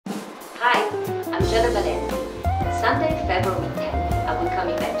Hi, I'm Giada Valenti. Sunday, February 10th, I will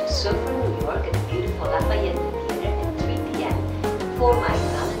coming back to Suffern, New York at the beautiful Lafayette Theater at 3 p.m. for my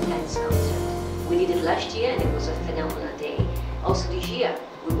Valentine's concert. We did it last year and it was a phenomenal day. Also this year,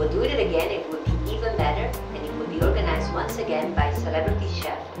 we will do it again. It will be even better and it will be organized once again by celebrity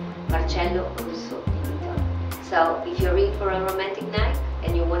chef Marcello Russo di Vito. So if you're in for a romantic night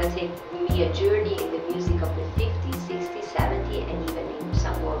and you want to take me a journey in the music of the 50s, 60s, 70s and even in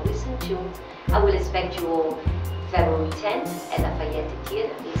some more recent tunes, I will expect you all February 10th at Lafayette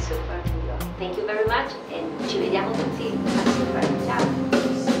Theater in Suffern, New York. Thank you very much and ci vediamo tutti a Suffern. Ciao!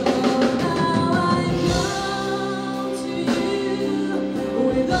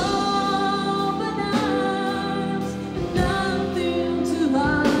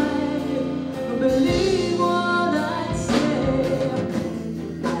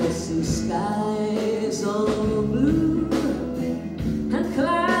 Skies all blue and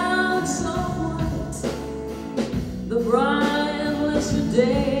clouds so white, the bright blessed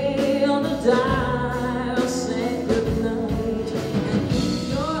day on the dial say goodnight. And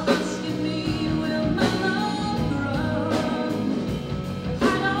you're asking me will my love grow? I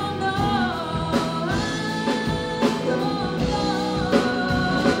don't know.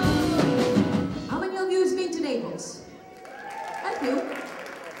 How many of you have been to Naples? A few.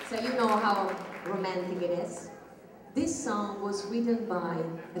 So you know how romantic it is. This song was written by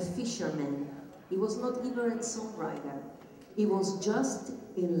a fisherman. He was not even a songwriter. He was just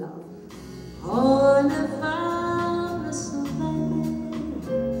in love. Oh, ne fanno sapere,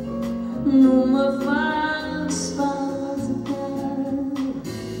 non mi fa spaziare,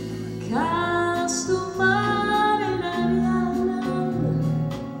 casto mare italiano,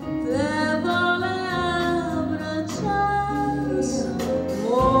 te vuole abbracciare.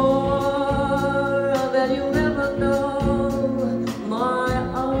 More than you ever know, my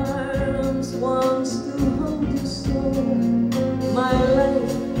arms wants to hold you so. My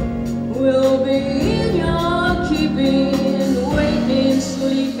life will be in your keeping, waiting,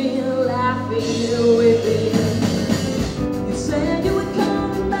 sleeping, laughing, weeping. You said you would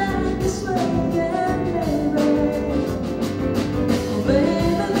come back this way again, baby. Oh,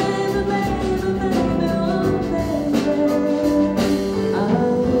 baby, baby, baby, baby, oh, baby. I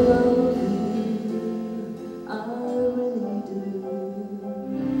love you, I really do.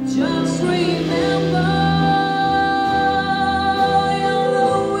 Just remember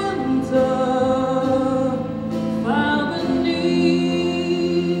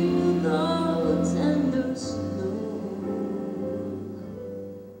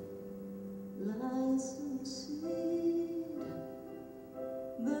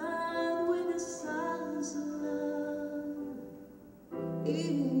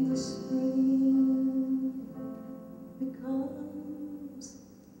in the spring becomes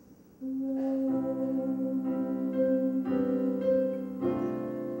rain.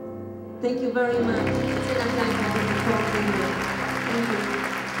 Thank you very much. It's enough time for me to talk to you.